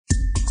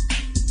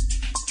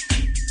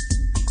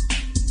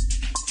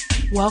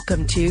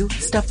Welcome to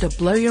Stuff to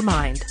Blow Your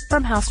Mind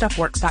from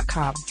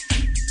HowStuffWorks.com.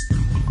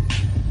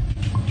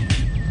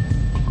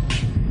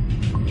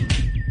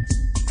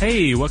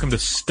 Hey, welcome to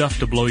Stuff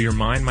to Blow Your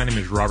Mind. My name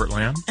is Robert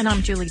Lamb. And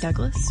I'm Julie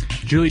Douglas.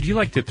 Julie, do you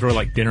like to throw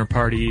like dinner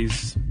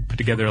parties, put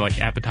together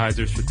like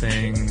appetizers for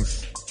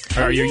things?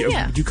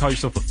 Yeah. Do you call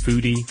yourself a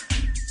foodie?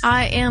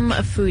 I am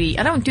a foodie.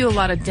 I don't do a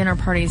lot of dinner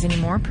parties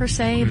anymore per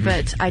se,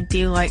 but I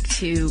do like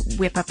to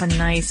whip up a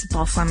nice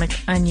balsamic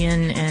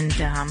onion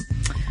and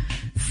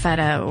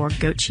feta or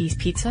goat cheese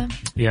pizza.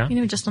 Yeah. You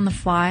know, just on the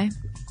fly.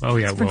 Oh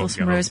yeah, Sprinkle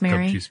some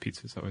rosemary. Goat cheese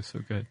pizza is always so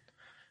good.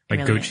 Like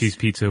really goat cheese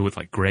pizza with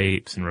like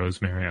grapes and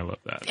rosemary. I love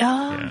that.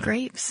 Oh, yeah.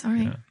 Grapes. All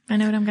right. Yeah. I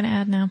know what I'm going to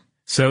add now.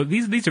 So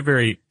these are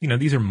very,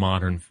 these are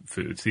modern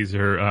foods. These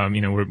are,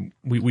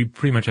 we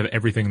pretty much have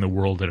everything in the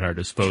world at our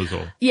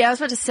disposal. Yeah, I was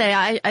about to say,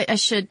 I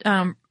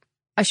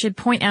should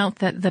point out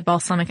that the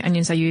balsamic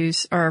onions I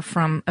use are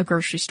from a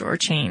grocery store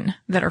chain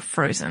that are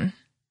frozen.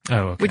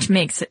 Oh, okay. Which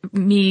makes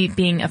me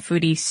being a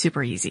foodie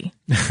super easy.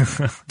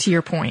 To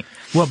your point.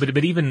 Well, but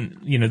even,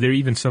 there are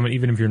even some,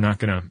 even if you're not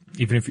gonna,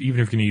 even if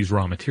you're gonna use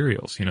raw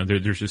materials,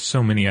 there's just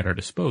so many at our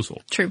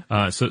disposal. True.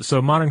 So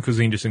modern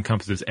cuisine just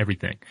encompasses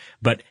everything.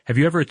 But have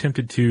you ever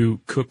attempted to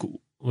cook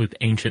with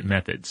ancient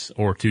methods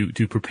or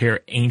to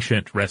prepare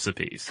ancient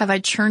recipes? Have I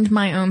churned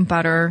my own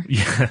butter?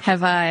 Yeah.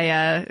 Have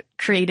I,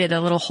 created a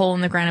little hole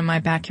in the ground in my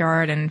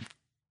backyard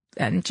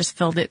and just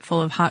filled it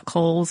full of hot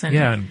coals and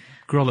and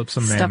grilled up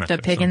some mammoth stuffed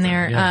a pig in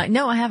there? Yeah.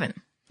 No, I haven't.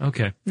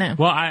 Okay. No.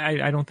 Well,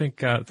 I don't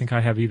think I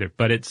have either,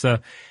 but it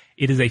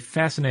is a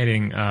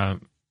fascinating,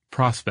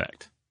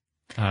 prospect.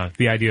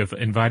 The idea of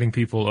inviting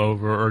people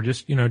over or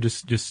just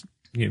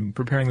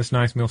preparing this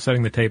nice meal,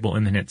 setting the table,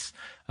 and then it's,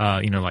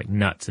 like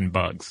nuts and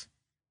bugs.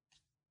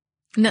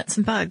 Nuts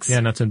and bugs. Yeah,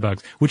 nuts and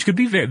bugs, which could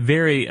be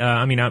very,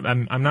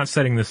 I'm not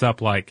setting this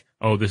up like,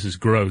 oh, this is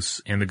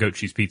gross and the goat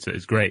cheese pizza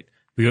is great.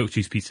 The goat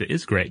cheese pizza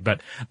is great,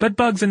 but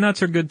bugs and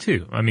nuts are good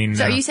too. I mean,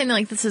 so are you saying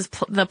like this is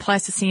the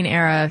Pleistocene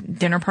era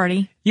dinner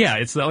party? Yeah,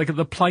 it's like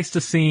the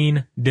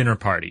Pleistocene dinner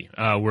party.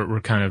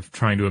 We're kind of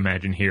trying to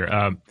imagine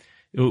here.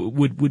 It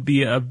would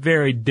be a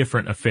very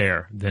different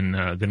affair than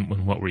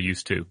what we're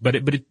used to. But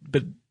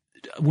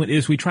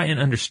as we try and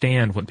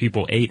understand what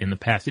people ate in the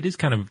past, it is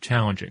kind of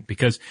challenging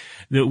because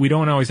we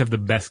don't always have the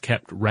best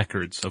kept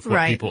records of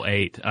what people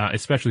ate,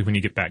 especially when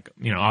you get back,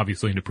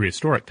 obviously into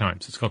prehistoric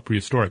times. It's called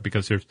prehistoric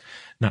because there's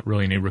not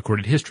really any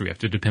recorded history. We have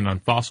to depend on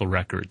fossil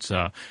records,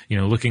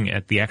 looking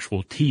at the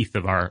actual teeth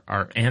of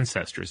our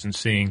ancestors and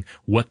seeing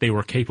what they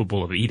were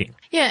capable of eating.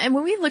 Yeah, and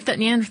when we looked at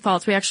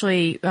Neanderthals, we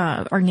actually,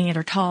 or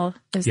Neanderthal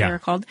as they're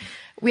called,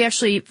 we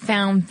actually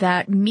found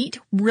that meat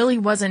really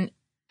wasn't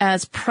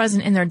as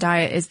present in their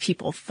diet as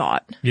people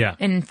thought. Yeah.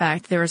 And in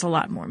fact, there was a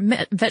lot more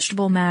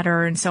vegetable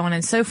matter and so on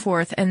and so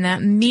forth. And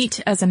that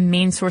meat as a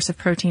main source of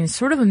protein is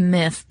sort of a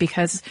myth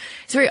because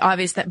it's very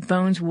obvious that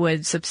bones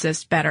would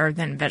subsist better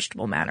than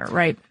vegetable matter,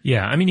 right?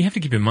 Yeah. I mean, you have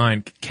to keep in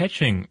mind,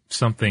 catching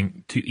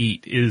something to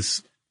eat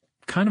is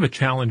kind of a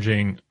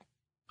challenging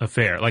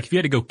affair. Like if you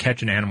had to go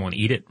catch an animal and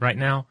eat it right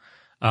now,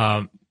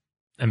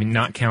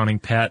 not counting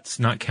pets,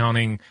 not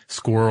counting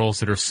squirrels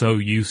that are so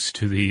used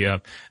to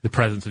the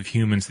presence of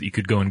humans that you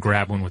could go and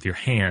grab one with your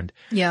hand.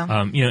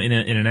 Yeah. In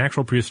an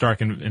actual prehistoric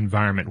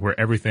environment where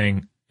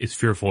everything is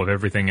fearful of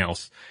everything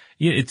else,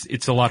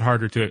 it's a lot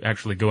harder to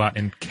actually go out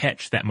and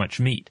catch that much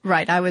meat.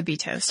 Right. I would be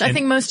toast. I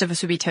think most of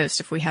us would be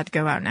toast if we had to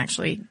go out and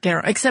actually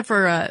get except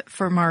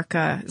for Mark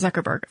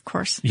Zuckerberg, of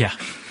course. Yeah.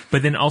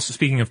 But then also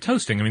speaking of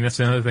toasting, that's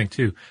another thing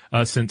too.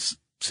 Since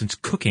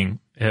cooking,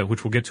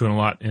 which we'll get to in a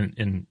lot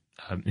in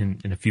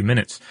a few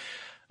minutes,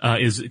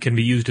 can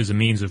be used as a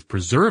means of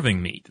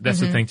preserving meat. That's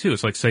the thing too.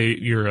 It's like, say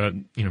you're a,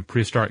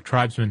 prehistoric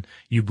tribesman,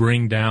 you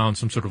bring down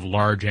some sort of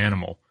large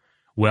animal.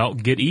 Well,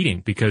 get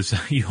eating because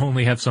you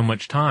only have so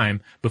much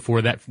time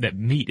before that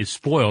meat is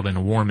spoiled in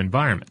a warm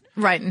environment.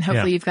 Right. And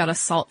hopefully you've got a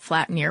salt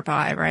flat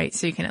nearby, right?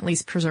 So you can at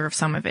least preserve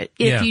some of it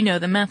if you know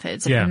the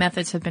methods, if the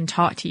methods have been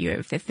taught to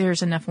you, if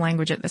there's enough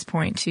language at this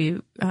point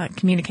to,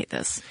 communicate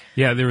this.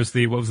 Yeah. There was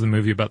what was the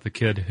movie about the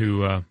kid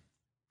who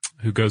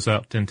goes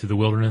out into the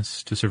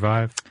wilderness to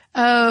survive?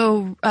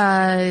 Oh,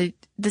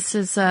 this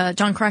is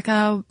John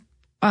Krakow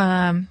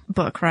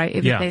book, right?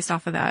 It was based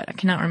off of that. I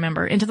cannot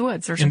remember. Into the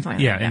Woods or something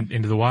like that.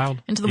 Into the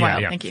Wild? Into the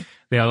Wild, thank you.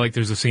 Yeah, like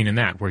there's a scene in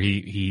that where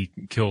he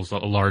kills a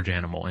large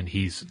animal and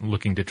he's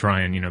looking to try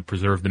and,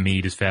 preserve the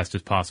meat as fast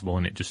as possible,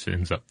 and it just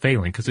ends up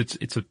failing because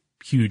it's a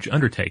huge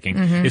undertaking,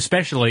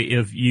 especially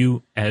if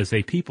you as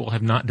a people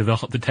have not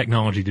developed the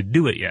technology to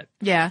do it yet.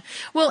 Yeah.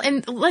 Well,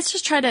 and let's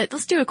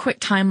do a quick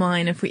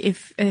timeline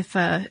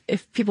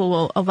if people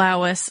will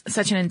allow us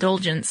such an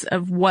indulgence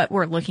of what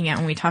we're looking at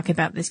when we talk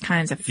about these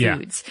kinds of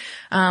foods.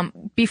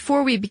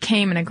 Before we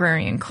became an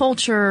agrarian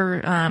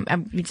culture,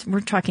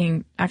 we're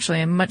talking actually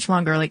a much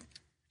longer, like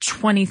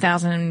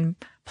 20,000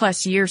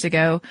 plus years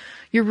ago,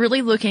 you're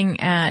really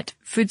looking at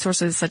food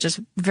sources such as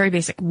very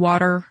basic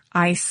water,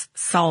 ice,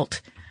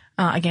 salt.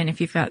 Again, if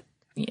you've got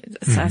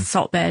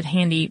salt bed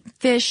handy.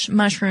 Fish,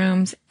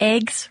 mushrooms,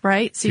 eggs,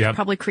 right? So you can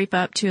probably creep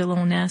up to a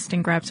little nest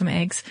and grab some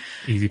eggs.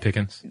 Easy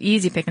pickings.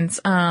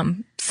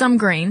 Some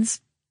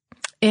grains.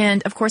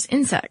 And of course,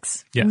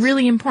 insects. Yes.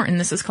 Really important.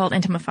 This is called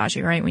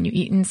entomophagy, right? When you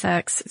eat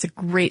insects, it's a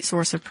great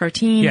source of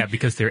protein. Yeah,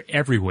 because they're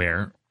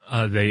everywhere.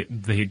 They're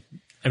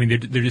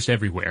just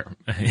everywhere.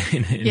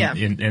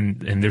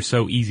 And they're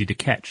so easy to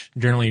catch.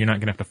 Generally, you're not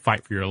going to have to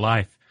fight for your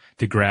life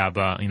to grab,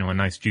 a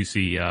nice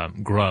juicy,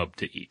 grub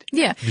to eat.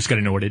 Yeah. You just got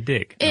to know where to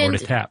dig, know where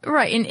to tap.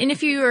 Right. And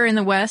if you are in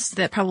the West,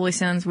 that probably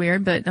sounds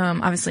weird, but,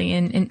 obviously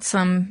in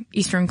some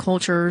Eastern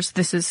cultures,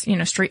 this is,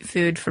 street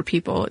food for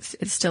people.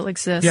 It still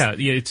exists. Yeah.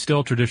 It's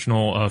still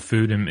traditional,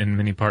 food in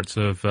many parts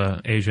of,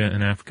 Asia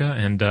and Africa.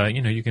 And,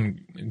 you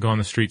can go on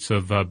the streets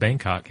of,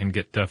 Bangkok and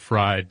get,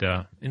 fried,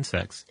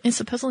 insects. And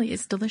supposedly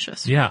it's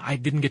delicious. Yeah. I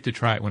didn't get to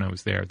try it when I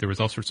was there. There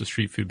was all sorts of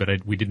street food, but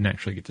we didn't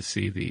actually get to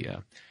see the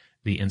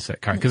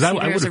insect kind. Because I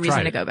would have tried There's a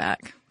reason to go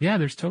back. Yeah,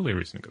 there's totally a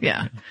reason to go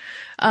back.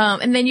 Yeah.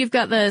 And then you've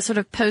got the sort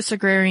of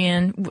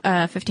post-agrarian,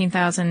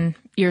 15,000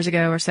 years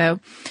ago or so.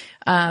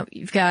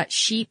 You've got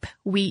sheep,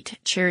 wheat,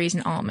 cherries,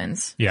 and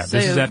almonds. Yeah,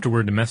 this is after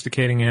we're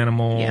domesticating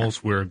animals.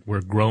 Yeah.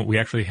 We're growing. We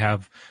actually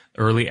have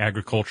early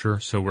agriculture,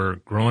 so we're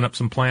growing up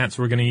some plants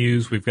we're going to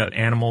use. We've got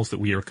animals that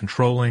we are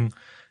controlling,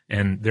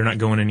 and they're not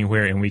going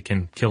anywhere, and we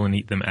can kill and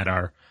eat them at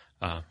our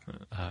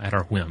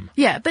whim.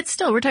 Yeah, but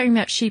still, we're talking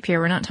about sheep here.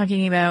 We're not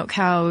talking about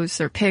cows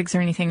or pigs or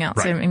anything else.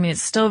 Right. I mean,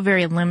 it's still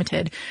very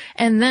limited.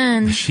 And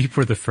then The sheep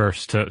were the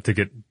first to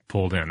get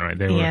pulled in, right?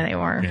 They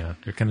were. Yeah,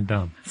 they're kind of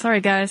dumb. Sorry,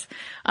 guys.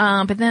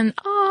 But then,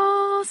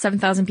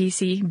 7,000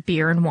 BC,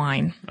 beer and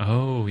wine.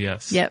 Oh,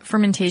 yes. Yeah,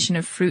 fermentation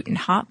of fruit and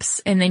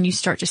hops, and then you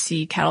start to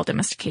see cattle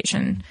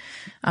domestication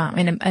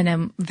in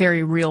a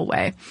very real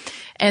way.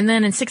 And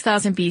then in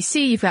 6,000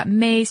 BC, you've got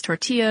maize,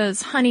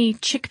 tortillas, honey,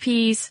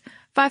 chickpeas.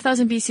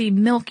 5,000 BC,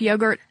 milk,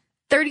 yogurt.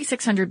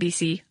 3,600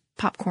 BC,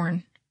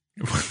 popcorn.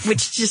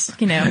 Which just,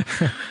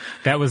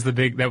 That was the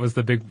big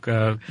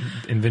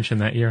invention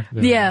that year.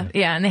 Yeah,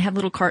 and they had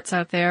little carts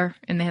out there,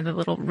 and they had the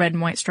little red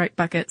and white striped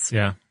buckets.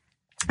 Yeah.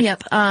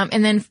 Yep.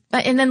 And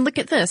then look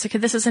at this. Okay,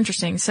 this is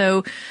interesting.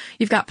 So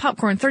you've got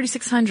popcorn,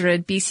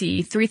 3,600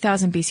 BC,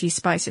 3,000 BC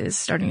spices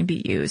starting to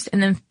be used,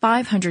 and then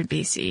 500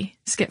 BC,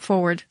 skip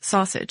forward,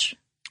 sausage.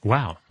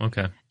 Wow.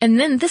 Okay. And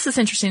then this is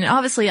interesting.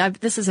 Obviously,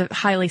 this is a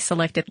highly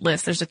selected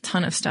list. There's a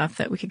ton of stuff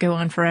that we could go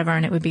on forever,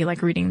 and it would be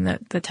like reading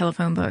the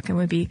telephone book. It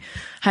would be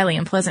highly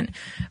unpleasant.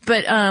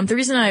 But the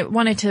reason I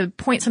wanted to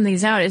point some of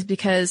these out is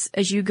because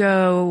as you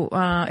go,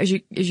 as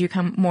you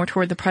come more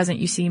toward the present,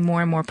 you see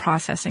more and more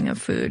processing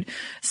of food.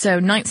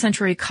 So 9th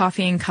century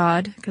coffee and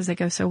cod, because they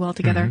go so well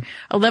together.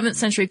 11th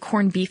century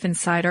corned beef and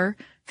cider.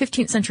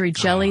 15th century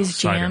jellies,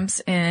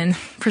 jams, and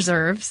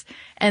preserves.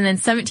 And then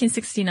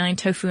 1769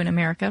 tofu in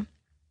America.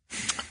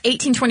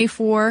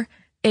 1824,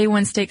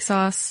 A1 steak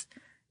sauce,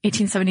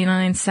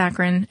 1879,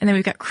 saccharin, and then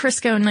we've got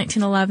Crisco in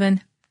 1911,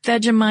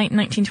 Vegemite in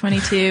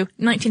 1922,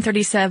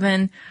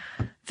 1937,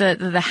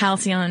 the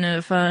halcyon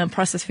of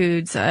processed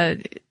foods,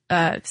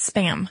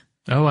 Spam.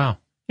 Oh, wow.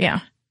 Yeah.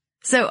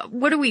 So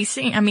what are we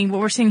seeing? I mean,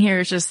 what we're seeing here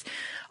is just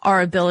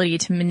our ability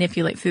to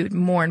manipulate food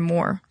more and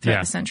more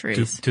throughout the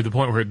centuries. To the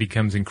point where it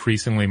becomes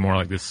increasingly more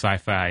like this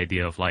sci-fi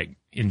idea of like,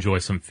 enjoy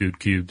some food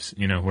cubes,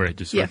 where it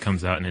just sort of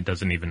comes out and it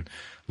doesn't even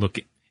look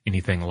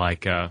anything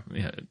like a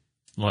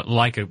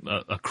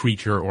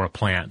creature or a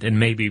plant, and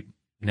maybe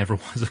never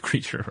was a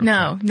creature.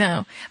 No.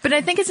 But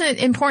I think it's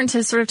important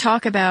to sort of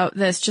talk about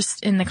this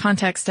just in the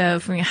context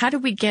of how do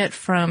we get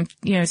from,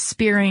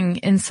 spearing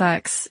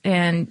insects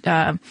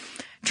and,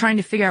 trying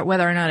to figure out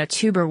whether or not a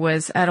tuber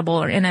was edible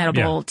or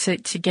inedible to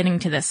getting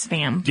to this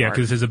spam. Yeah,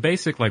 because there's a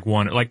basic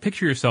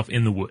picture yourself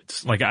in the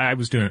woods. Like I've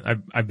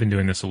been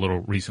doing this a little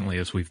recently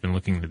as we've been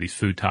looking into these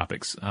food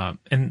topics.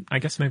 And I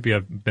guess maybe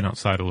I've been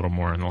outside a little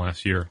more in the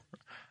last year.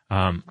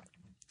 Like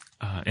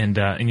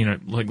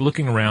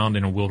looking around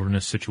in a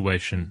wilderness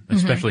situation,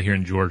 especially here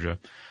in Georgia,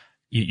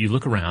 you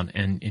look around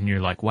and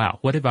you're like, wow,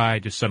 what if I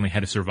just suddenly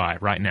had to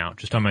survive right now?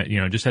 Just on my,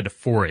 just had to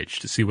forage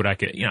to see what I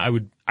could,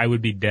 I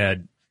would be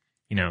dead,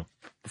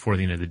 before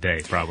the end of the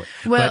day, probably.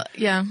 Well,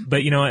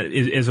 But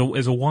as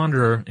a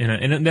wanderer,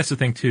 and that's the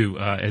thing too,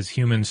 as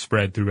humans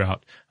spread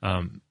throughout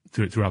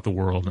the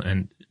world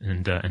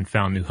and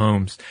found new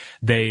homes,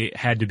 they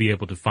had to be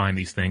able to find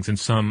these things, and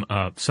some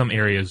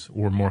areas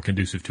were more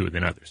conducive to it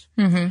than others.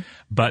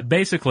 But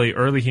basically,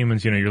 early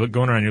humans, you're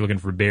going around, you're looking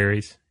for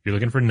berries, you're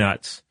looking for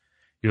nuts,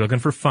 you're looking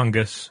for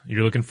fungus,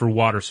 you're looking for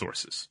water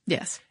sources.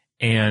 Yes.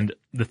 And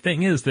the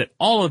thing is that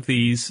all of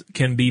these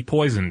can be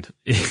poisoned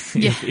if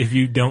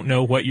you don't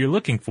know what you're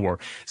looking for.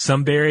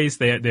 Some berries,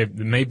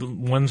 maybe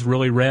one's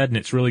really red and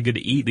it's really good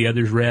to eat. The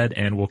other's red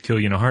and will kill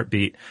you in a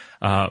heartbeat.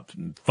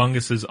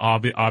 Funguses,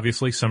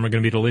 obviously, some are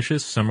going to be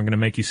delicious. Some are going to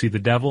make you see the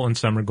devil, and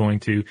some are going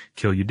to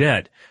kill you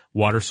dead.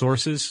 Water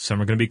sources,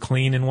 some are going to be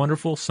clean and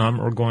wonderful. Some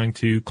are going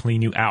to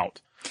clean you out.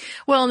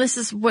 Well, this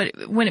is when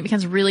it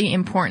becomes really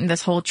important,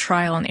 this whole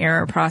trial and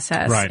error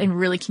process, right, and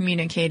really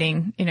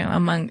communicating,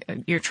 among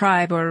your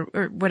tribe or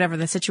whatever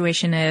the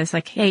situation is,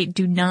 like, hey,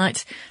 do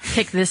not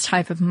pick this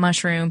type of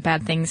mushroom.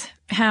 Bad things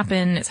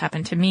happen. It's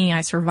happened to me.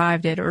 I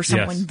survived it, or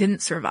someone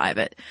didn't survive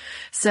it.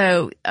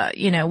 So,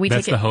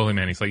 That's the holy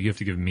man. He's like, you have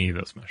to give me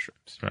those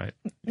mushrooms, right?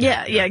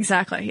 Yeah,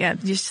 exactly. Yeah,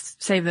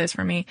 just save those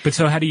for me. But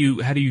so how do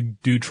you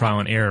do trial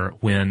and error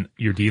when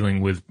you're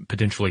dealing with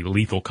potentially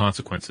lethal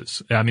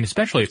consequences? I mean,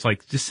 especially it's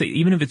like, just say,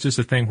 even if it's just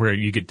a thing where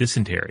you get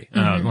dysentery.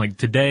 Like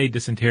today,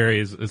 dysentery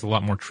is a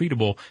lot more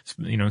treatable,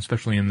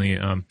 especially in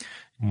the,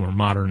 more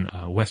modern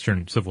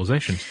Western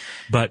civilizations,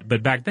 but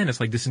back then it's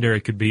like dysentery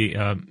could be.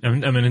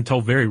 Until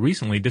very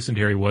recently,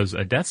 dysentery was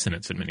a death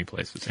sentence in many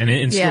places, and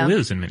it still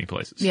is in many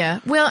places. Yeah.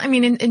 Well, I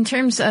mean, in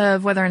terms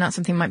of whether or not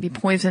something might be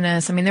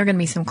poisonous, I mean, there are going to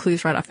be some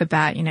clues right off the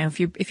bat. If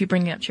you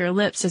bring it up to your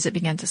lips, does it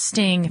begin to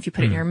sting? If you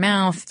put it in your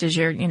mouth, do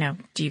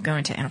you go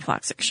into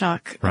anaphylactic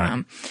shock?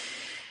 Right.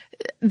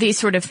 These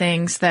sort of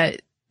things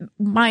that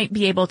might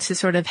be able to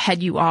sort of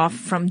head you off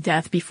from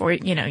death before,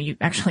 you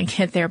actually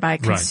get there by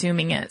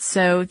consuming it.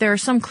 So there are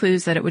some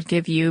clues that it would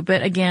give you,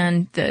 but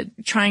again,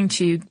 trying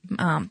to,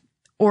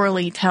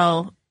 orally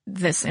tell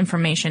this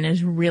information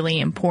is really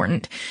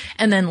important.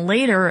 And then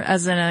later,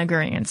 as an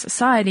agrarian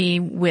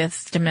society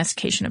with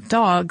domestication of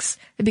dogs,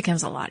 it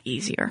becomes a lot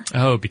easier.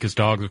 Oh, because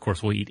dogs, of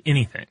course, will eat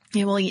anything.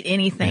 They will eat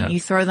anything. Yeah. You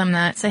throw them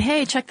that, say,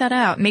 hey, check that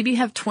out. Maybe you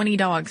have 20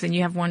 dogs and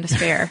you have one to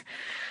spare.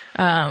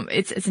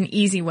 It's an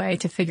easy way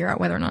to figure out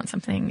whether or not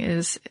something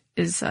is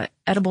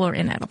edible or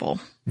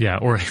inedible. Yeah,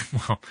 or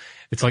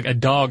it's like a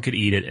dog could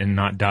eat it and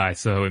not die,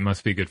 so it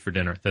must be good for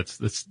dinner. That's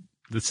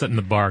setting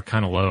the bar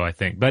kind of low, I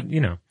think. But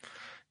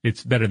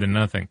it's better than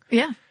nothing.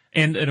 Yeah.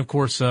 And of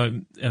course,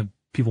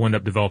 people end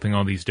up developing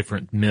all these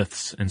different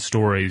myths and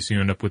stories.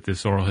 You end up with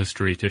this oral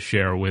history to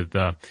share with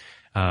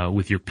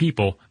your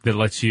people that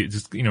lets you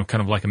just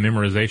kind of like a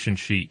memorization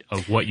sheet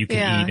of what you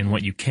can eat and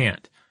what you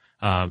can't.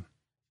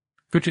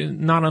 Which is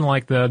not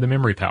unlike the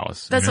memory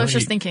palace. That's what I was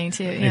just thinking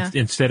too, yeah.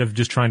 Instead of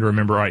just trying to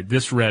remember, all right,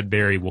 this red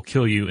berry will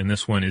kill you and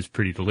this one is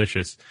pretty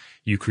delicious,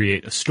 you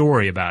create a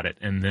story about it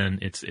and then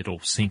it'll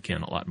sink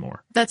in a lot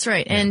more. That's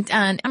right. Yeah.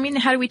 And I mean,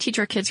 how do we teach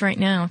our kids right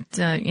now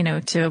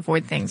to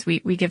avoid things? We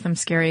give them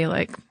scary,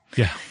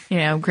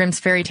 Grimm's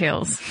fairy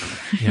tales.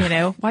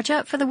 Yeah. Watch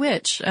out for the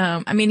witch.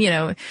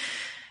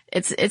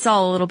 It's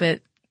all a little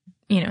bit,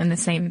 in the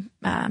same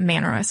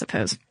manner, I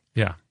suppose.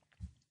 Yeah.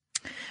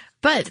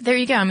 But there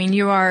you go. I mean,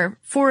 you are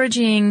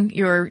foraging,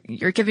 you're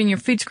giving your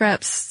food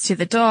scraps to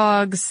the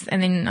dogs,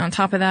 and then on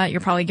top of that, you're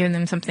probably giving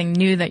them something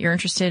new that you're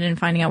interested in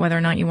finding out whether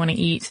or not you want to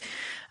eat.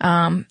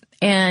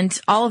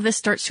 And all of this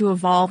starts to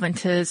evolve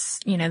into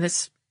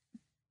this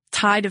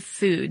tide of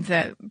food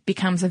that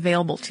becomes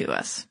available to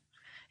us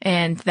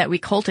and that we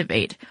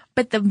cultivate.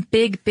 But the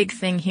big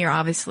thing here,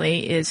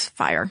 obviously, is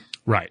fire.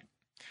 Right.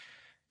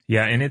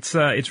 Yeah, and it's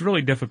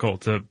really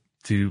difficult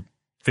to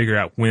figure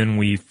out when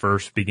we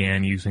first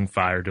began using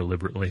fire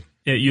deliberately.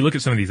 You look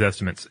at some of these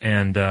estimates,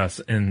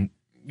 and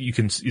you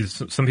can.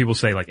 Some people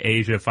say like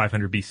Asia,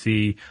 500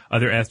 BC.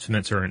 Other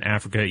estimates are in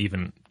Africa,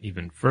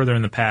 even further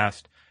in the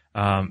past.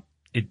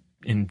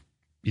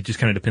 It just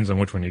kind of depends on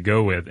which one you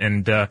go with,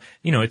 and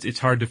it's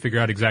hard to figure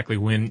out exactly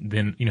when.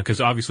 Then because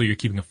obviously you're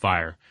keeping a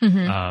fire.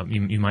 Mm-hmm.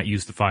 You might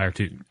use the fire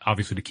to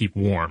keep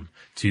warm,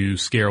 to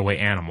scare away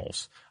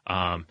animals.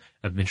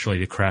 Eventually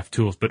to craft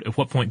tools. But at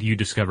what point do you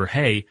discover,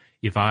 hey,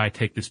 if I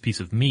take this piece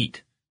of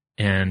meat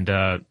and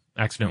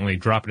accidentally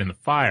drop it in the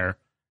fire,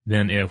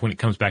 then when it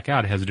comes back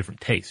out, it has a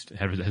different taste. It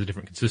has a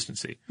different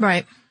consistency.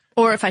 Right.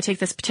 Or if I take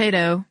this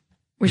potato,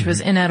 which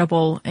was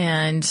inedible,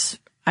 and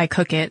I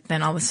cook it,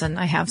 then all of a sudden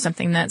I have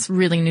something that's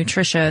really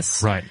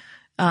nutritious. Right.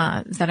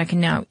 That I can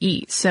now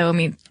eat. So, I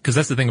mean. Because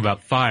that's the thing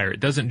about fire. It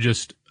doesn't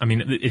just,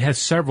 it has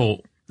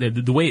several,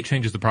 the way it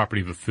changes the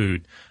property of a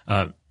food,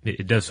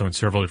 it does so in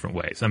several different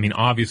ways. I mean,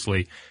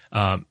 obviously,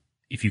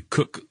 if you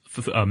cook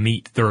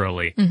meat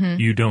thoroughly,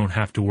 you don't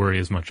have to worry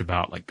as much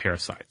about like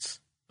parasites.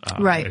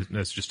 Right.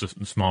 That's just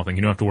a small thing.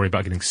 You don't have to worry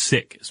about getting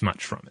sick as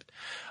much from it.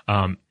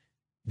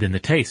 Then the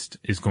taste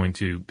is going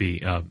to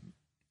be,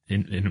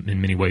 in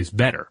many ways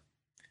better.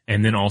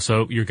 And then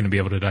also you're going to be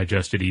able to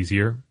digest it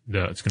easier.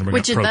 It's going to bring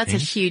up protein. That's a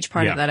huge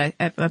part of that,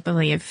 I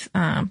believe,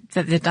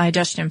 the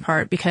digestion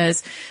part,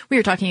 because we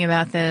were talking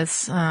about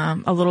this,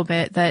 a little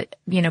bit that,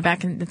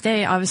 back in the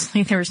day,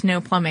 obviously there was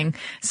no plumbing.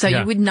 So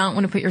you would not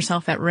want to put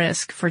yourself at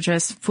risk for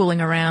just fooling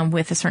around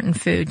with a certain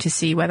food to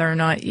see whether or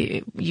not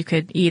you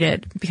could eat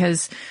it,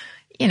 because,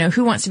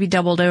 who wants to be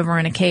doubled over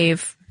in a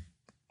cave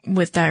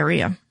with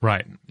diarrhea?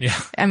 Right. Yeah.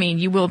 I mean,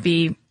 you will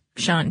be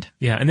shunned.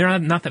 Yeah, and there are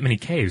not that many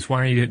caves.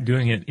 Why are you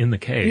doing it in the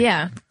cave?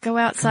 Yeah, go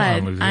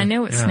outside. On, I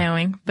know it's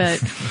snowing,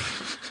 but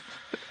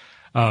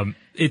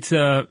it's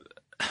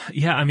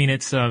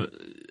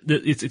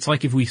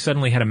like if we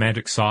suddenly had a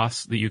magic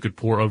sauce that you could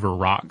pour over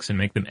rocks and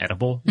make them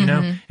edible, you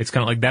know? It's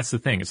kind of like, that's the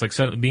thing. It's like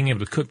being able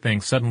to cook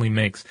things suddenly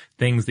makes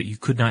things that you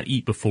could not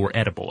eat before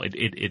edible.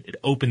 It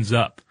opens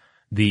up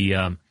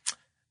the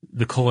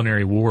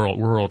culinary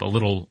world a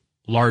little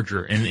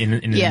larger, and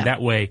in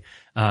that way,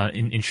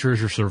 ensures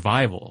your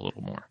survival a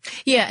little more.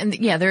 Yeah, and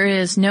there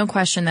is no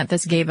question that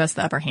this gave us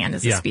the upper hand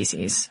as a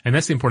species. And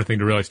that's the important thing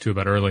to realize too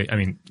about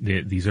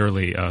these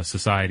early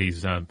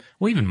societies,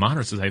 even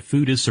modern society,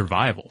 food is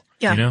survival.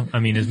 Yeah. You know, I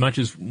mean, as much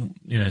as,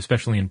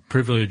 especially in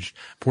privileged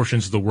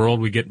portions of the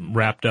world, we get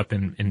wrapped up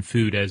in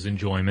food as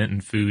enjoyment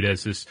and food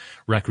as this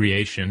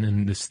recreation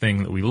and this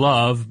thing that we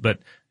love, but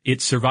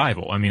it's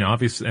survival. I mean,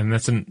 obviously, and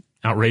that's an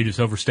outrageous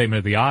overstatement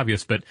of the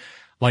obvious, but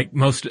like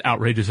most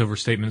outrageous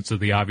overstatements of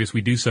the obvious,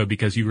 we do so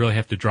because you really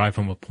have to drive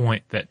home a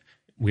point that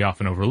we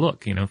often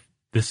overlook. You know,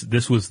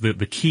 this was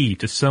the key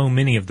to so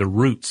many of the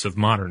roots of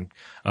modern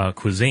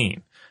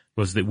cuisine,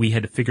 was that we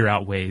had to figure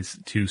out ways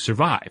to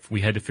survive.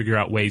 We had to figure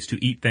out ways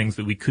to eat things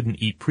that we couldn't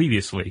eat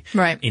previously,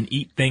 right, and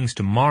eat things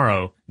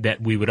tomorrow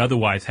that we would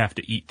otherwise have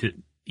to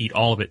eat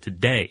all of it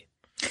today.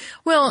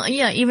 Well,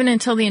 yeah, even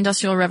until the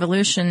Industrial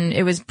Revolution,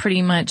 it was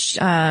pretty much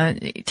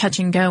touch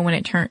and go when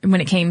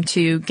it came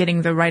to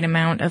getting the right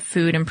amount of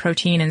food and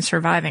protein and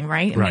surviving,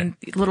 right? I mean,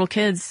 little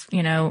kids,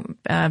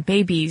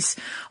 babies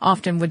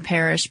often would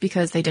perish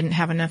because they didn't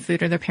have enough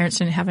food or their parents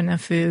didn't have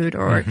enough food,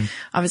 or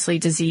obviously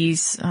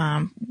disease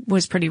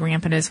was pretty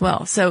rampant as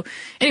well. So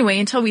anyway,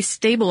 until we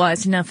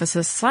stabilized enough as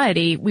a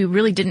society, we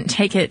really didn't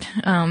take it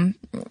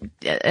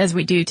as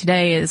we do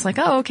today, is like,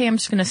 oh, okay, I'm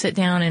just going to sit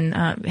down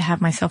and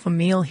have myself a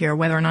meal here,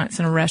 whether or not it's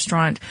in a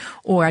restaurant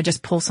or I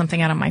just pull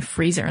something out of my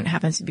freezer and it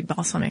happens to be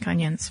balsamic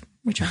onions,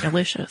 which are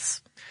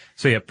delicious.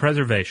 So yeah,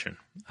 preservation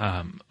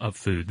of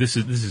food. This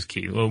is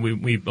key. Well,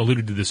 we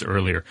alluded to this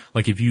earlier.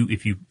 Like if you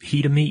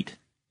heat a meat,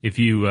 if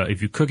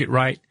you cook it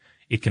right,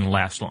 it can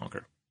last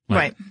longer. Like,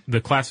 right. The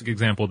classic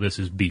example of this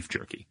is beef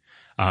jerky.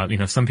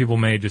 Some people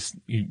may just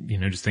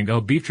think,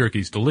 oh, beef jerky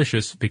is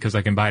delicious because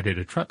I can buy it at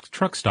a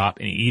truck stop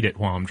and eat it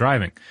while I'm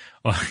driving.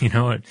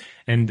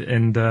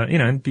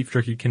 And beef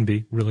jerky can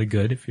be really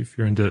good if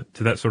you're into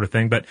that sort of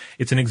thing. But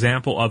it's an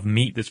example of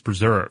meat that's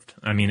preserved.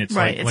 I mean, it's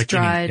right, it's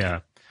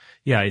dried.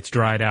 It's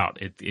dried out.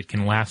 It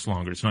can last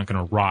longer. It's not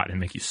going to rot and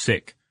make you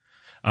sick.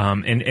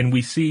 And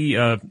we see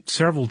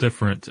several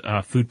different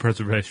food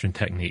preservation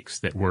techniques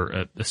that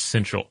were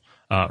essential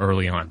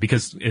early on,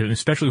 because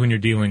especially when you're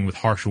dealing with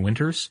harsh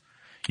winters.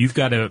 You've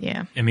got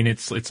to, I mean,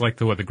 it's like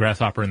the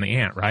grasshopper and the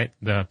ant, right?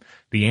 The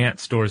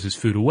ant stores his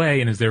food away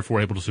and is therefore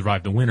able to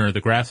survive the winter.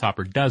 The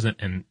grasshopper doesn't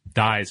and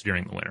dies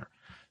during the winter.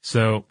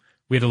 So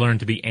we had to learn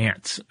to be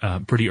ants,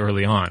 pretty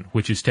early on,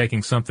 which is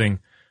taking something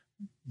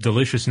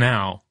delicious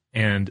now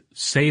and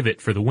save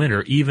it for the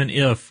winter, even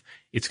if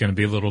it's going to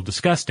be a little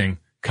disgusting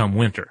come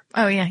winter.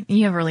 Oh yeah.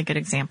 You have a really good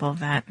example of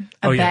that.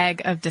 A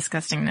bag of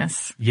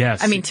disgustingness.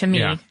 Yes. I mean, to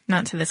me,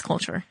 not to this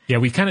culture. Yeah,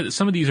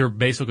 some of these are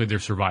basically they're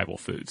survival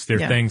foods.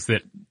 They're things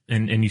that,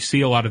 and you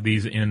see a lot of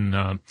these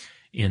in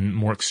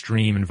more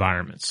extreme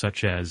environments,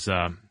 such as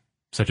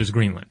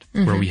Greenland,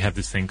 where we have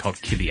this thing called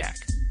kiviak,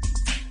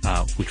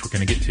 which we're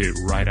going to get to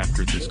right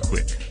after this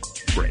quick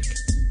break.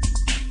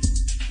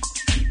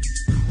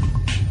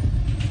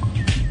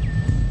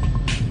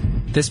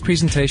 This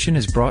presentation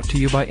is brought to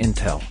you by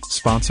Intel,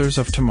 sponsors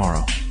of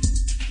tomorrow.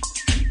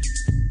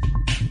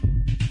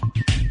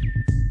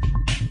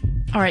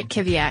 All right,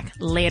 kiviak,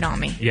 lay it on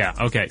me. Yeah,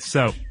 okay.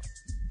 So,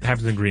 it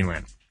happens in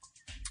Greenland.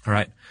 All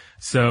right.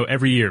 So,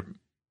 every year,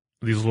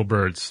 these little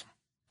birds,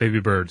 baby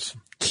birds.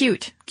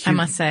 Cute, I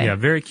must say. Yeah,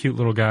 very cute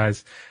little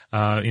guys.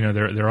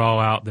 They're all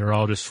out. They're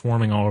all just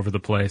swarming all over the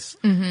place.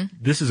 Mm-hmm.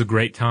 This is a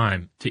great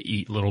time to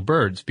eat little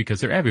birds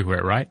because they're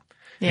everywhere, right?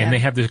 Yeah. And they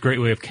have this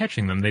great way of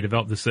catching them. They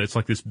develop this, it's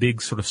like this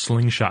big sort of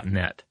slingshot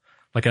net.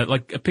 Like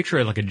a picture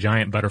of like a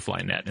giant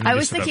butterfly net. And I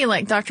was thinking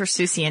like Dr.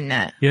 Seussian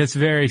net. Yeah, it's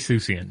very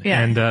Seussian. Yeah.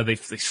 And, they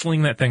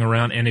sling that thing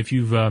around. And if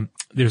you've,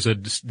 there's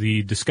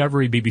the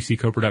Discovery BBC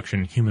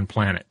co-production Human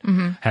Planet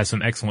has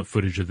some excellent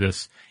footage of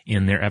this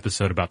in their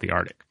episode about the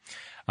Arctic.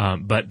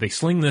 But they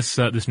sling this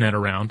net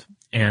around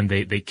and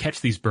they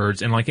catch these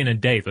birds, and like in a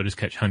day they'll just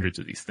catch hundreds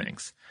of these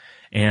things.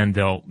 And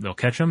they'll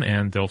catch them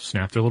and they'll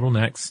snap their little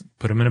necks,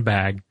 put them in a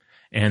bag,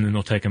 and then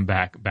they'll take them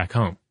back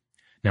home.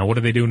 Now, what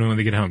do they do when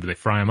they get home? Do they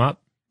fry them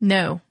up?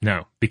 No,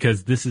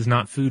 because this is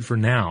not food for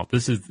now.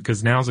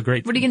 Because now's a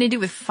great. What are you going to do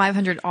with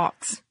 500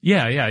 auks?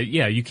 Yeah.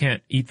 You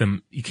can't eat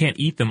them. You can't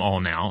eat them all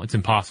now. It's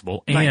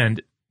impossible. Right.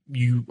 And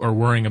you are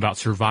worrying about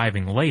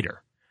surviving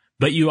later.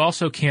 But you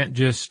also can't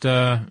just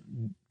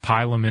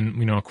pile them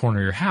in, a corner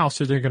of your house,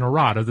 or they're going to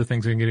rot. Other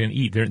things they're going to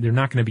eat. They're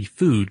not going to be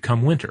food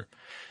come winter.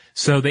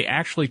 So they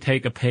actually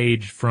take a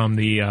page from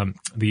the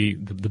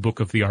book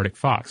of the Arctic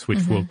fox, which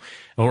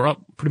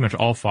pretty much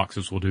all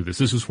foxes will do this.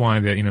 This is why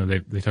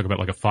they talk about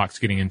like a fox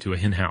getting into a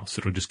hen house.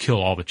 It'll just kill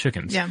all the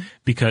chickens. Yeah.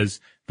 Because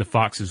the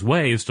fox's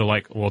way is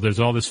to there's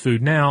all this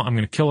food now. I'm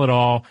going to kill it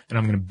all and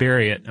I'm going to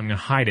bury it. I'm going to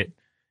hide it.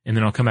 And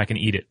then I'll come back and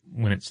eat it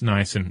when it's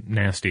nice and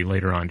nasty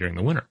later on during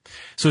the winter.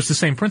 So it's the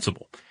same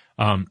principle.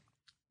 But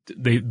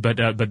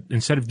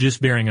instead of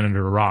just burying it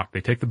under a rock,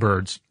 they take the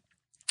birds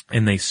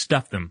and they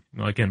stuff them,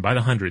 again, by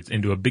the hundreds,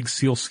 into a big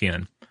seal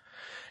skin,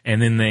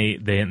 and then they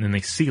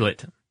seal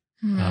it,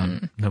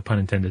 No pun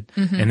intended.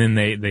 And then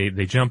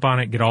they jump on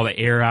it, get all the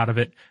air out of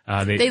it.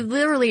 They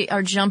literally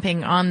are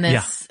jumping on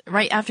this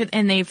right after,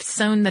 and they've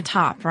sewn the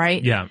top,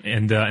 right? Yeah.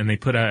 And they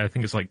put, I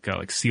think it's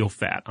like seal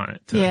fat on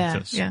it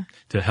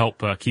to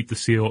help, keep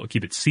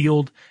it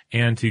sealed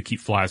and to keep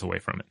flies away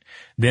from it.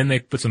 Then they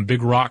put some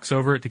big rocks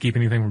over it to keep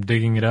anything from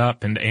digging it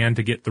up and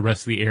to get the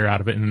rest of the air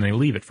out of it. And then they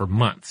leave it for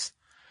months.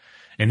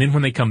 And then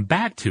when they come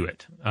back to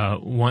it,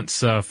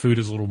 once food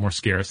is a little more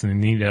scarce and they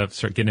need to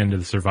start getting into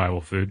the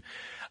survival food,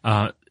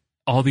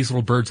 all these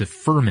little birds have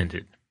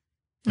fermented.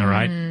 All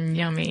right.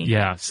 Yummy.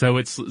 Yeah.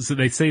 So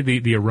they say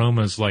the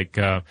aroma is like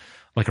a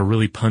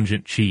really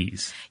pungent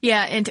cheese.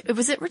 Yeah. And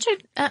was it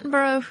Richard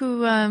Attenborough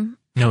who,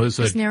 no, it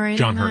was narrating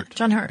John that? Hurt.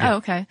 John Hurt. Yeah. Oh,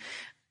 okay.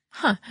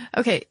 Huh.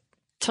 Okay.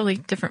 Totally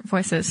different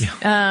voices.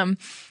 Yeah.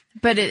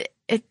 But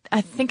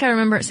I think I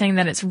remember it saying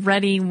that it's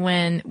ready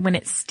when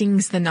it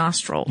stings the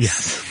nostrils.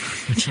 Yes.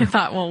 Which I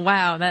thought, well,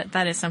 wow,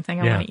 that is something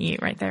I want to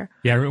eat right there.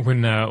 Yeah.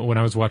 When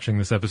I was watching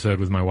this episode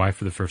with my wife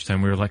for the first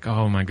time, we were like,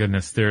 oh my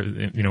goodness, they're,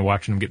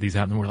 watching them get these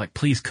out, and we're like,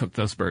 please cook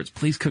those birds.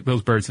 Please cook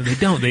those birds. And they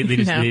don't. They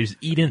just, No. they just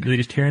eat in, they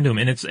just tear into them.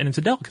 And it's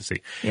a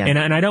delicacy. Yeah.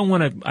 And I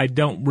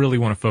don't really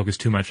want to focus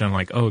too much on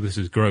like, oh, this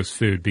is gross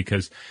food,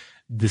 because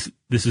this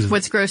is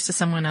what's gross to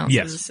someone else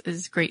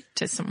is great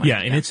to someone. Yeah,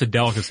 and it's a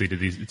delicacy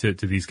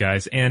to these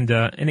guys, and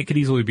it could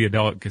easily be a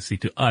delicacy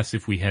to us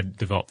if we had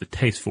developed the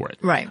taste for it.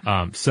 Right.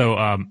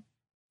 So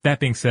that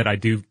being said,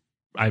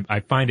 I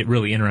find it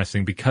really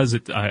interesting because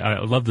I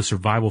love the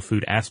survival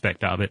food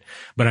aspect of it,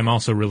 but I'm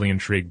also really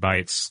intrigued by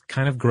its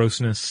kind of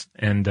grossness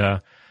and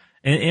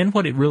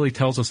what it really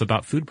tells us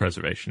about food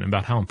preservation,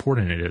 about how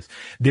important it is.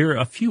 There are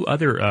a few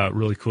other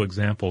really cool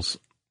examples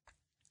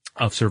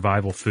of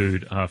survival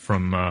food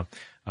from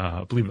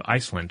I believe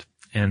Iceland,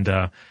 and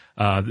guy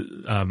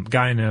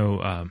I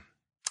know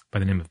by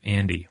the name of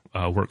Andy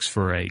works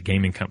for a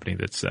gaming company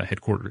that's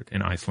headquartered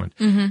in Iceland,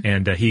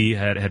 and he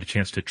had a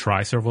chance to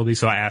try several of these.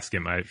 So I asked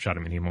him, I shot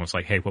him an email, and was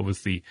like, hey, what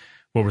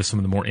were some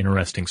of the more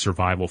interesting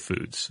survival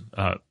foods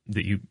that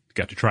you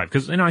got to try?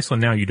 Because in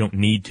Iceland now you don't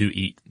need to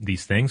eat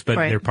these things, but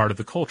they're part of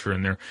the culture,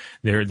 and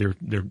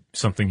they're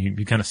something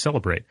you kind of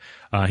celebrate.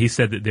 He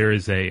said that there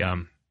is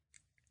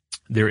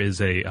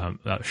a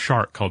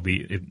shark called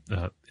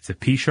it's a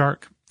pea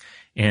shark,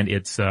 and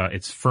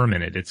it's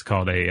fermented. It's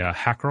called a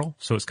hackerel,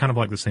 so it's kind of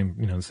like the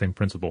same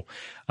principle.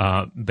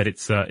 But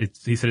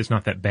he said it's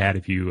not that bad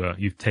if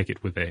you take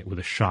it with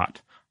a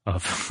shot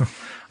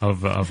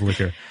of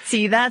liquor.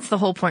 See, that's the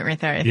whole point right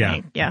there, I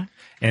think. Yeah.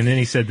 And then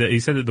he said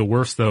that the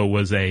worst though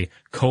was a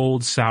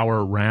cold,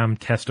 sour ram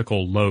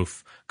testicle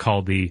loaf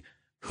called the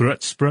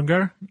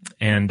Hrutsprungur,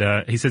 and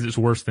he says it's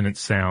worse than it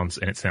sounds,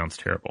 and it sounds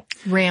terrible.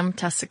 Ram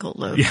testicle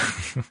loaf.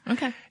 Yeah.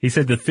 Okay. He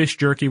said the fish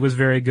jerky was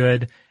very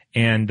good,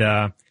 and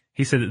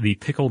he said that the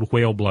pickled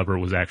whale blubber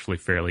was actually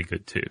fairly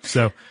good too.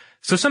 So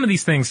some of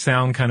these things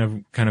sound kind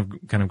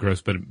of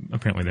gross, but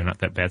apparently they're not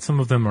that bad. Some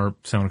of them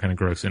sound kind of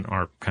gross and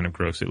are kind of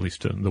gross, at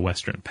least to the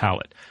Western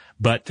palate.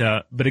 But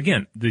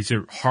again, these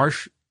are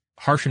harsh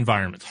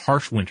environments,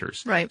 harsh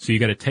winters. Right. So you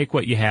got to take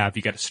what you have,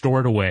 you got to store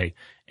it away,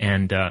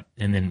 and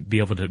then be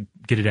able to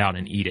get it out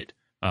and eat it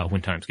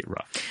when times get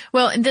rough.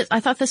 Well, and I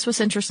thought this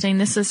was interesting.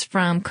 This is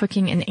from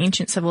Cooking in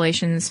Ancient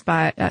Civilizations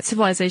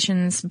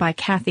by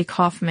Kathy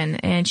Kaufman,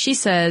 and she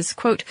says,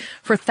 quote,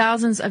 "For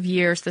thousands of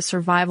years, the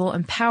survival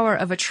and power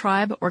of a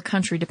tribe or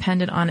country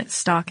depended on its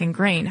stock and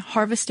grain.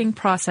 Harvesting,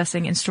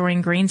 processing, and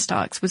storing grain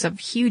stocks was of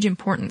huge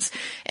importance,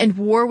 and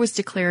war was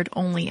declared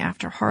only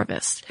after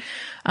harvest."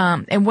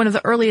 And one of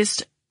the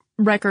earliest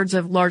records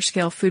of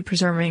large-scale food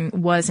preserving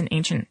was in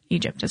ancient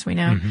Egypt, as we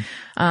know,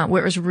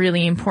 where it was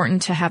really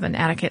important to have an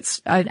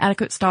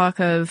adequate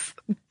stock of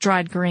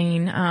dried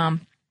grain.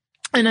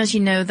 And as you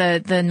know,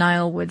 the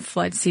Nile would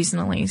flood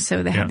seasonally,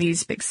 so they had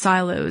these big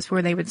silos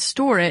where they would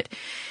store it.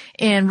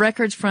 And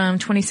records from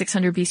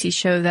 2600 BC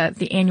show that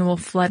the annual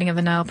flooding of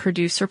the Nile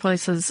produced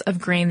surpluses of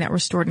grain that were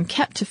stored and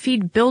kept to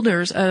feed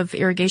builders of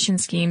irrigation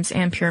schemes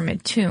and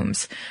pyramid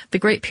tombs. The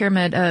Great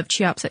Pyramid of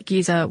Cheops at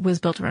Giza was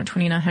built around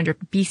 2900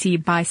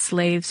 BC by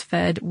slaves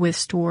fed with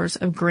stores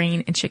of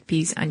grain and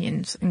chickpeas,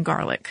 onions, and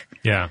garlic.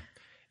 Yeah.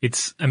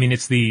 It's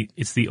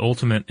the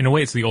ultimate, in a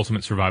way it's the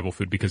ultimate survival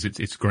food because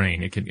it's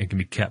grain. It can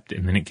be kept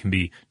and then it can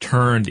be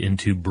turned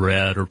into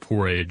bread or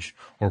porridge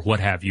or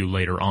what have you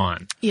later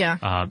on.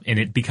 Yeah. And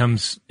it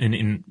becomes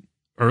in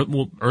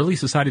early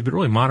societies, but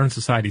really modern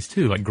societies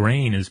too. Like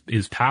grain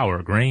is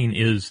power. Grain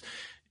is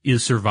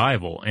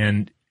survival.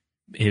 And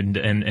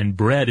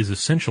bread is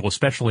essential,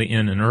 especially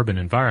in an urban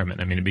environment.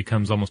 I mean, it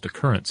becomes almost a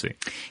currency.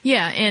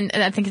 Yeah, and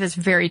I think that's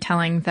very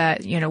telling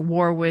that,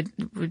 war would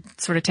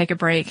sort of take a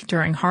break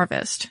during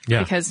harvest. Yeah.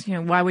 Because,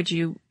 why would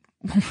you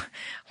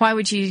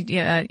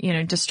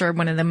disturb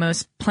one of the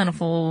most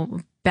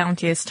plentiful,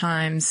 bounteous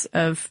times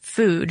of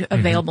food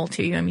available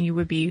to you? I mean, you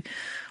would be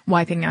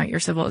wiping out your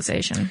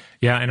civilization.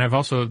 Yeah, and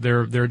there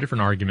are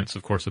different arguments,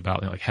 of course,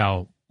 about like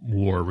how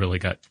war really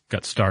got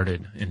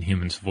started in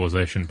human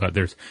civilization, but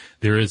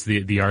there is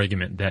the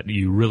argument that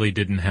you really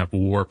didn't have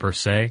war per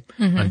se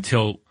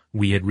until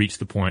we had reached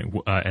the point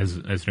as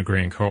an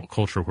agrarian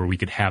culture where we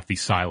could have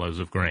these silos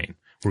of grain,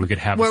 where we could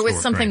have where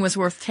something was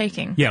worth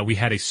taking. Yeah, we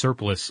had a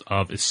surplus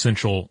of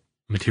essential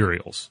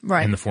materials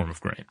in the form of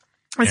grain.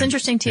 It's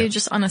interesting too,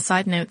 just on a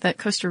side note, that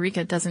Costa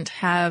Rica doesn't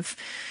have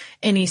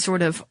any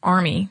sort of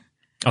army.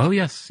 Oh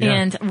yes, yeah.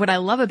 And what I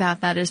love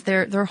about that is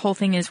their whole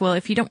thing is, well,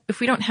 if we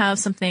don't have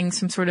some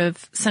sort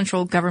of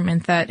central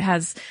government that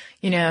has,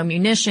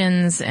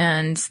 munitions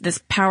and this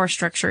power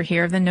structure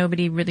here, then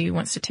nobody really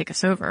wants to take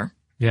us over.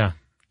 Yeah.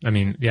 I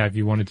mean, yeah, if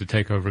you wanted to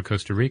take over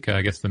Costa Rica,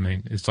 I guess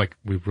it's like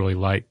we really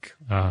like,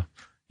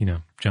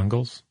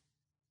 jungles.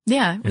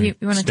 Yeah. You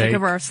want to take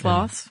over our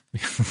sloths?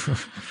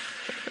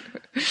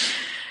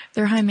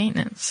 They're high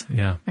maintenance.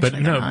 Yeah.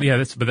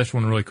 Actually, that's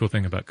one really cool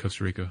thing about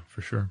Costa Rica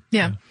for sure.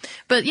 Yeah.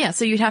 But yeah,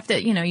 so you'd have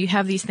to, you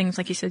have these things,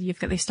 like you said, you've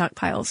got these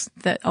stockpiles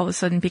that all of a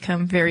sudden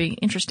become very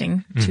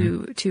interesting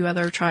to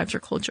other tribes or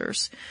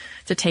cultures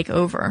to take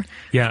over.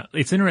 Yeah.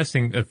 It's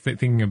interesting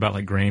thinking about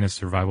like grain as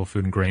survival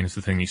food, and grain is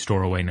the thing you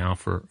store away now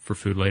for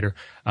food later.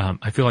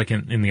 I feel like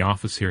in the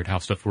office here at How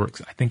Stuff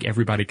Works, I think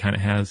everybody kind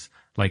of has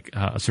like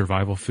a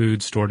survival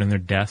food stored in their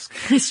desk.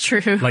 It's true.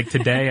 Like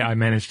today I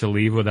managed to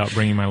leave without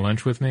bringing my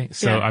lunch with me.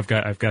 So yeah.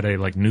 I've got a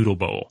like noodle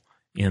bowl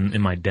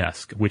in my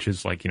desk, which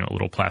is like, a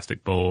little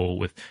plastic bowl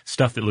with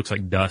stuff that looks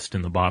like dust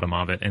in the bottom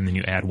of it. And then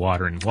you add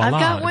water and voila,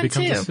 I've got one it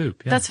becomes too. a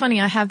soup. Yeah. That's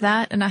funny. I have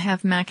that, and I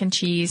have mac and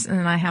cheese, and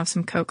then I have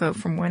some cocoa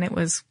from when it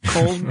was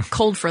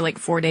cold for like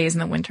 4 days in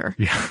the winter.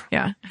 Yeah.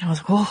 Yeah. And I was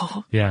like,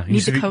 whoa. Yeah.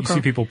 You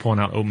see people pulling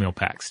out oatmeal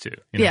packs too.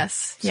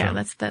 Yes. So,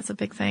 yeah. That's a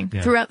big thing.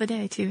 Yeah. Throughout the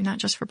day too, not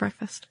just for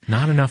breakfast.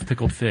 Not enough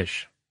pickled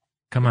fish.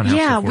 Come on.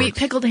 Yeah.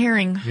 Pickled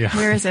herring. Yeah.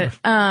 Where is it?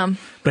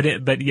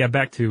 But yeah,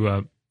 back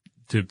to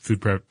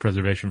food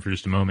preservation for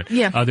just a moment.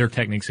 Yeah. Other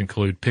techniques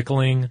include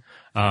pickling,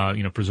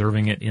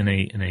 preserving it in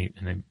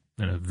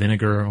a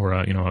vinegar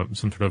or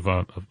some sort of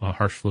a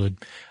harsh fluid.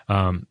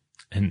 And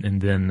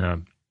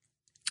then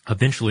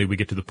eventually we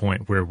get to the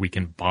point where we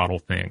can bottle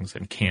things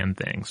and can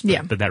things.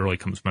 But that really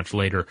comes much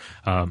later.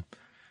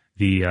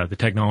 The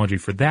technology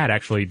for that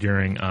actually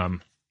during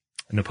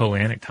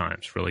Napoleonic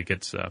times really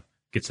gets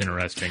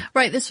interesting.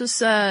 Right. This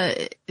was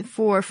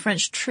for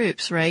French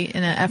troops, right?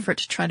 In an effort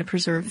to try to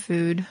preserve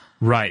food.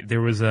 Right. There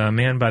was a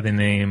man by the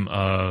name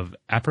of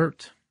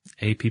Appert,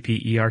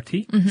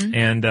 Appert,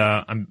 and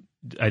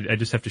I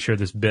just have to share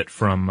this bit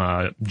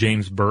from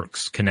James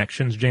Burke's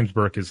Connections. James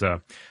Burke is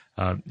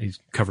he's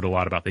covered a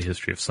lot about the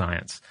history of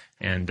science,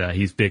 and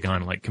he's big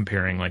on like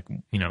comparing like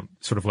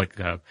sort of like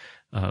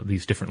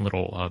these different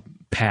little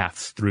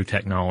paths through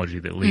technology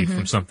that lead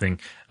from something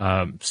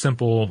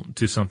simple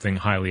to something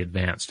highly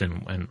advanced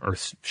and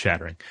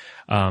earth-shattering.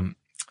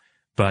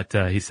 But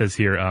he says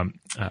here,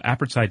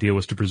 Appert's idea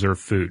was to preserve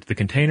food. The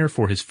container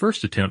for his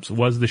first attempts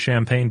was the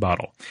champagne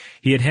bottle.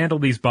 He had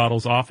handled these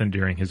bottles often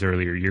during his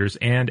earlier years,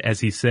 and as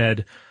he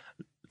said,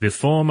 "The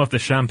form of the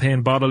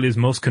champagne bottle is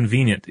most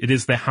convenient. It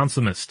is the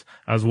handsomest,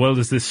 as well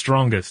as the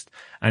strongest,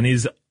 and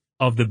is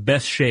of the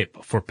best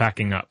shape for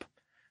packing up."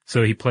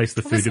 So he placed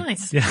the food.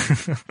 Nice. Yeah,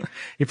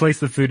 he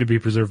placed the food to be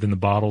preserved in the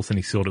bottles, and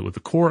he sealed it with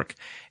a cork.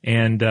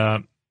 And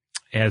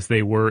as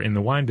they were in the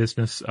wine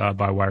business,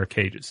 by wire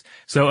cages.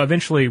 So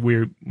eventually,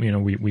 we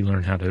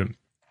learned how to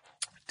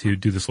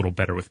do this a little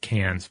better with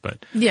cans.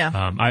 But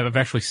I've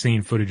actually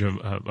seen footage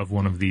of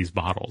one of these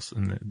bottles,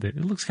 and it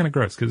looks kind of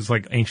gross because it's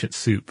like ancient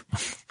soup.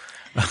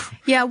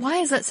 Yeah, why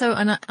is that so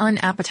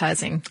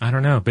unappetizing? I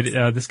don't know, but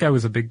this guy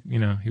was a big,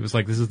 he was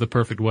like, this is the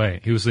perfect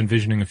way. He was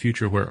envisioning a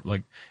future where,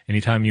 like,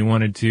 anytime you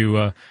wanted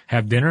to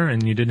have dinner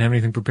and you didn't have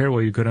anything prepared,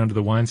 well, you go down to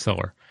the wine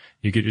cellar.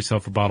 You get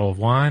yourself a bottle of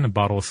wine, a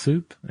bottle of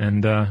soup,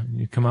 and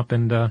you come up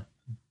and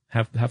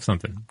have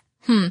something.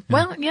 Yeah.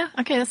 Well, yeah,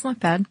 okay, that's not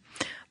bad.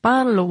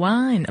 Bottle of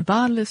wine, a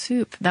bottle of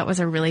soup. That was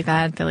a really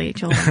bad Billy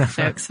Joel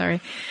joke,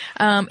 sorry.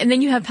 And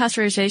then you have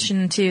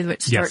pasteurization too,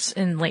 which starts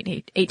in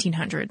late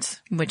 1800s,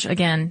 which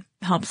again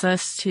helps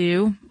us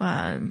to,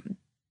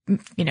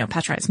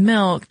 pasteurize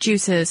milk,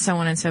 juices, so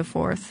on and so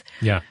forth.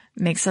 Yeah.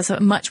 Makes us a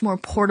much more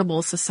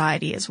portable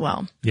society as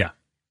well. Yeah.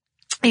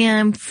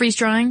 And freeze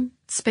drying,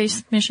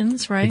 space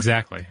missions, right?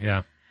 Exactly,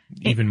 yeah.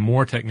 Even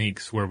more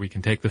techniques where we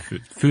can take the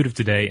food of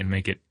today and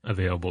make it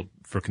available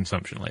for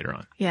consumption later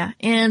on. Yeah.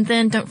 And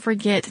then don't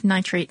forget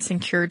nitrates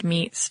and cured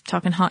meats,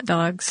 talking hot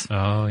dogs.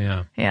 Oh,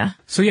 yeah. Yeah.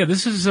 So yeah,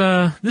 this is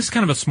kind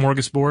of a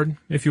smorgasbord,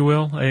 if you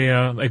will,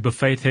 a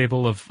buffet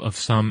table of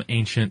some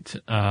ancient,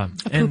 a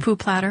poo-poo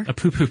platter. A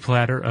poo-poo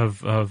platter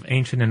of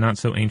ancient and not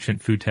so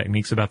ancient food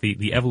techniques about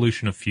the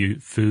evolution of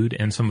food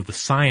and some of the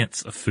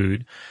science of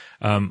food,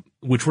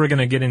 which we're going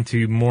to get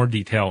into more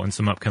detail in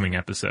some upcoming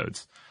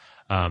episodes.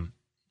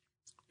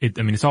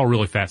 It's all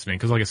really fascinating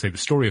because, like I say, the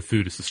story of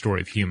food is the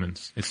story of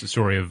humans. It's the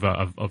story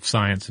of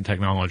science and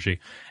technology,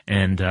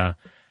 and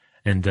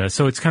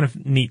so it's kind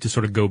of neat to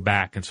sort of go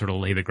back and sort of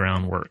lay the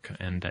groundwork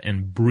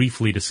and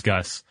briefly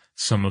discuss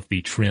some of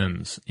the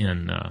trends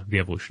in the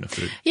evolution of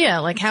food. Yeah,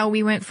 like how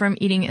we went from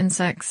eating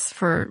insects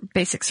for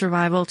basic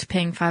survival to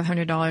paying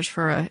 $500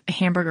 for a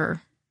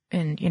hamburger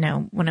in,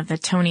 one of the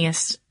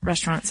toniest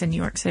restaurants in New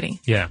York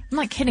City. Yeah. I'm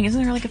not kidding.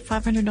 Isn't there like a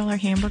 $500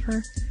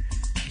 hamburger?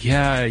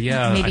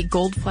 Yeah. Maybe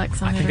gold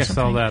flecks on it. I think or I saw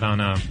something. that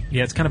on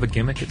it's kind of a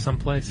gimmick at some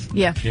place.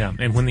 Yeah. Yeah.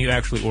 And when you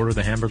actually order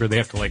the hamburger, they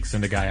have to like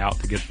send a guy out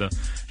to get the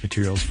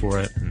materials for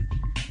it. And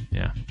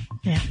yeah.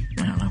 Yeah.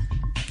 I don't know.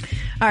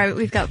 All right.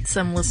 We've got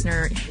some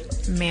listener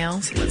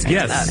mail. So let's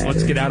get to that.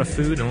 Let's get out of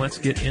food and let's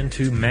get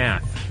into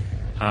math.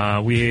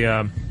 We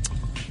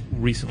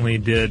recently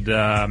did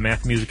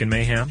Math, Music, and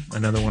Mayhem,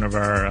 another one of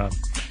our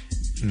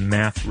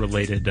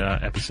math-related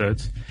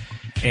episodes.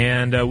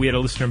 And we had a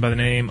listener by the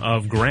name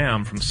of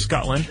Graham from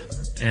Scotland,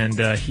 and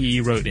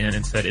he wrote in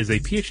and said, as a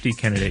PhD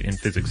candidate in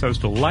physics, I was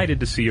delighted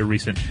to see your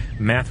recent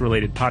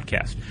math-related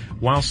podcast.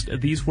 Whilst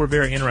these were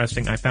very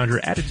interesting, I found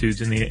your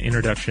attitudes in the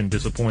introduction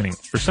disappointing.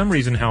 For some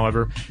reason,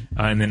 however,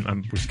 and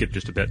then we skipped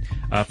just a bit.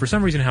 For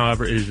some reason,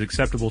 however, it is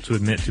acceptable to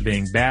admit to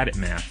being bad at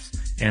maths,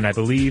 and I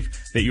believe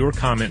that your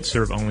comments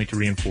serve only to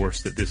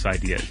reinforce that this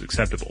idea is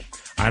acceptable.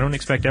 I don't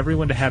expect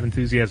everyone to have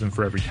enthusiasm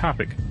for every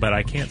topic, but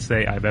I can't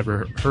say I've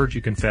ever heard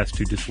you confess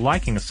to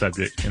disliking a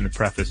subject in the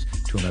preface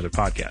to another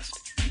podcast.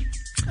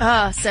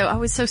 So I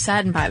was so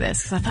saddened by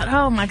this because I thought,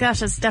 oh my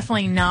gosh, that's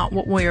definitely not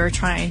what we were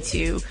trying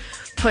to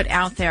put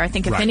out there. I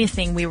think if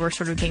anything, we were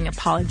sort of being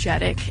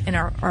apologetic in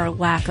our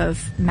lack of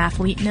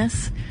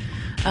mathleteness.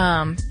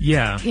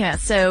 Yeah.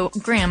 So,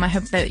 Graham, I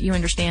hope that you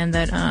understand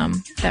that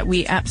that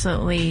we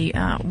absolutely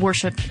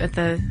worship at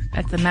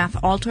the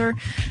math altar.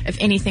 If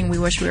anything, we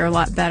wish we were a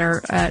lot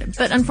better.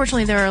 But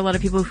unfortunately, there are a lot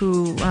of people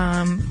who,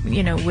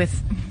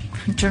 with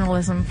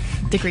journalism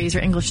degrees or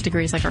English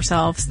degrees like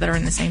ourselves that are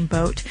in the same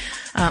boat.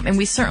 And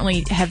we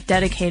certainly have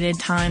dedicated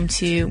time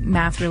to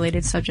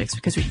math-related subjects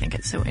because we think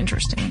it's so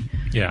interesting.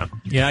 Yeah.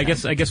 I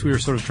guess we were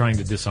sort of trying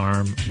to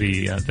disarm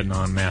the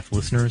non-math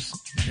listeners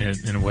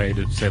in a way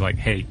to say like,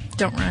 hey,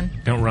 don't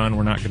run.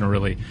 We're not going to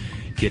really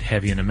get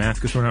heavy into math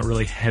because we're not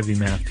really heavy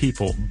math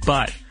people.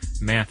 But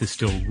math is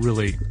still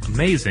really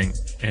amazing,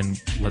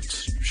 and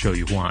let's show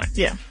you why.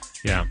 Yeah.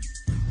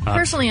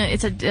 Personally,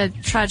 it's a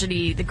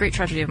tragedy, the great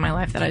tragedy of my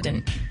life that I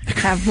didn't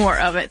have more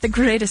of it. The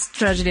greatest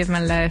tragedy of my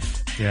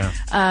life. Yeah.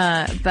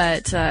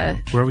 But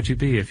where would you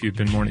be if you'd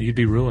been more? You'd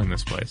be ruling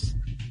this place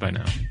by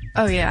now.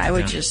 Oh yeah, I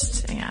would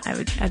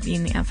I'd be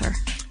in the ether.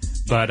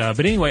 But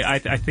anyway,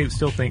 I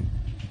still think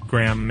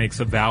Graham makes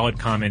a valid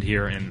comment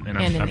here, and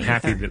I'm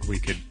happy that we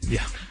could.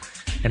 Yeah.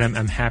 And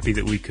I'm happy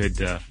that we could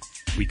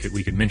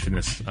mention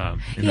this in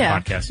the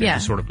podcast and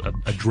just sort of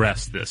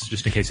address this,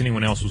 just in case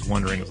anyone else was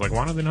wondering. It's like,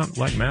 why do they not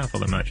like math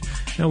all that much?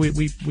 No, we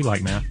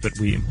like math, but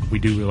we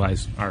do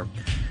realize our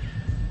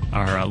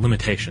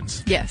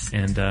limitations. Yes.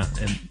 And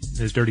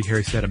as Dirty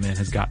Harry said, a man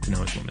has got to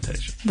know his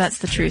limitations. That's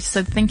the truth.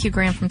 So thank you,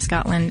 Graham from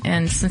Scotland.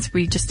 And since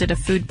we just did a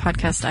food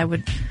podcast, I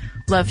would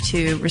love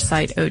to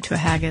recite Ode to a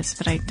Haggis,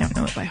 but I don't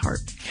know it by heart.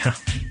 Yeah.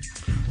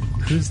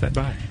 Who's that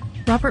by?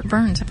 Robert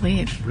Burns, I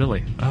believe.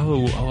 Really?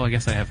 Oh, I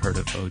guess I have heard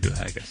of Ode to a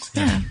Haggis.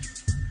 Yeah.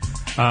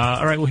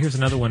 All right, well, here's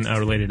another one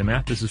related to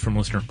math. This is from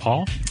listener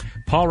Paul.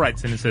 Paul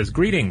writes in and says,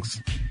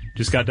 greetings.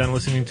 Just got done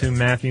listening to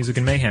Math, Music,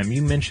 and Mayhem.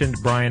 You mentioned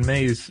Brian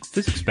May's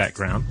physics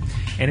background,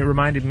 and it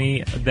reminded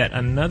me that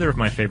another of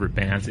my favorite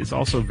bands is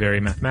also very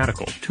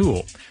mathematical,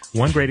 Tool.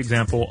 One great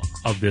example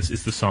of this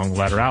is the song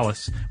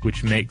Lateralis,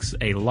 which makes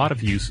a lot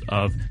of use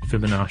of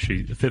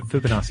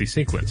Fibonacci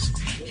sequence.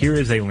 Here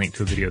is a link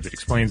to a video that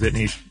explains it, and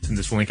he's in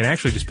this link, and I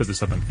actually just put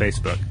this up on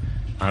Facebook.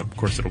 Of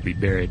course, it'll be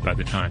buried by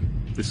the time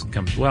this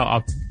comes.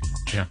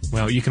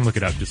 Well, you can look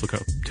it up. Just look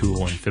up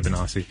Tool and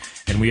Fibonacci.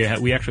 And we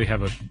actually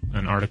have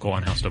an article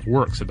on How Stuff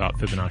Works about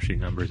Fibonacci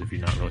numbers if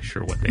you're not really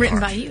sure what they are. Written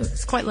by you.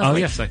 It's quite lovely. Oh,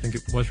 yes, I think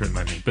it was written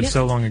by me. But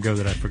so long ago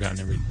that I've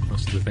forgotten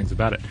most of the things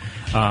about it.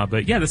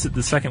 But yeah, this is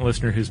the second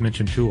listener who's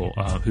mentioned Tool,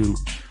 who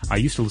I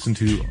used to listen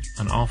to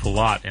an awful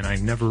lot, and I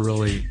never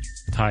really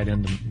tied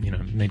into,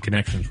 made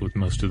connections with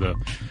most of the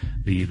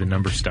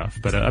number stuff.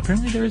 But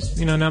apparently there's,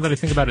 now that I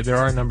think about it, there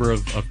are a number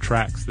of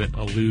tracks that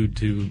allude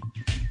to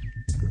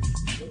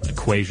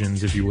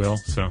equations, if you will.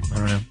 So I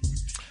don't know.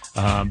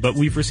 But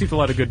we've received a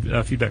lot of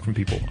good feedback from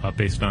people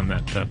based on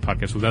that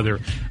podcast with other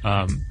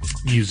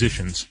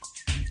musicians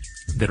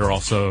that are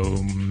also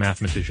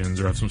mathematicians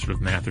or have some sort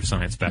of math or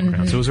science background.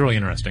 Mm-hmm. So it was really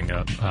interesting.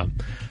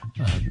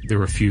 There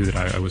were a few that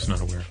I was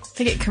not aware of. I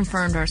think it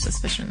confirmed our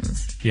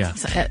suspicions. Yeah.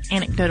 So,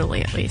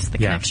 anecdotally, at least, the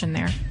connection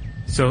there.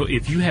 So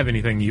if you have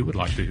anything you would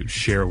like to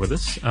share with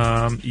us,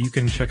 you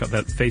can check out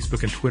that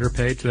Facebook and Twitter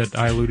page that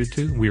I alluded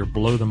to. We are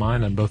Below the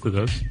Mind on both of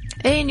those.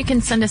 And you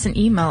can send us an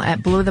email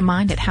at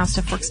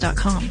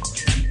blowthemind@howstuffworks.com.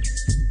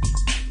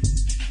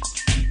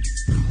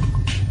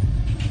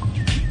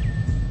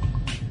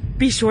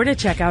 Be sure to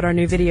check out our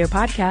new video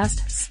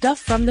podcast, Stuff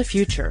from the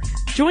Future.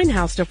 Join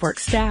How Stuff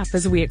Works staff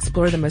as we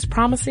explore the most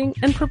promising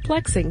and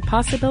perplexing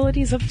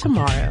possibilities of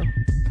tomorrow.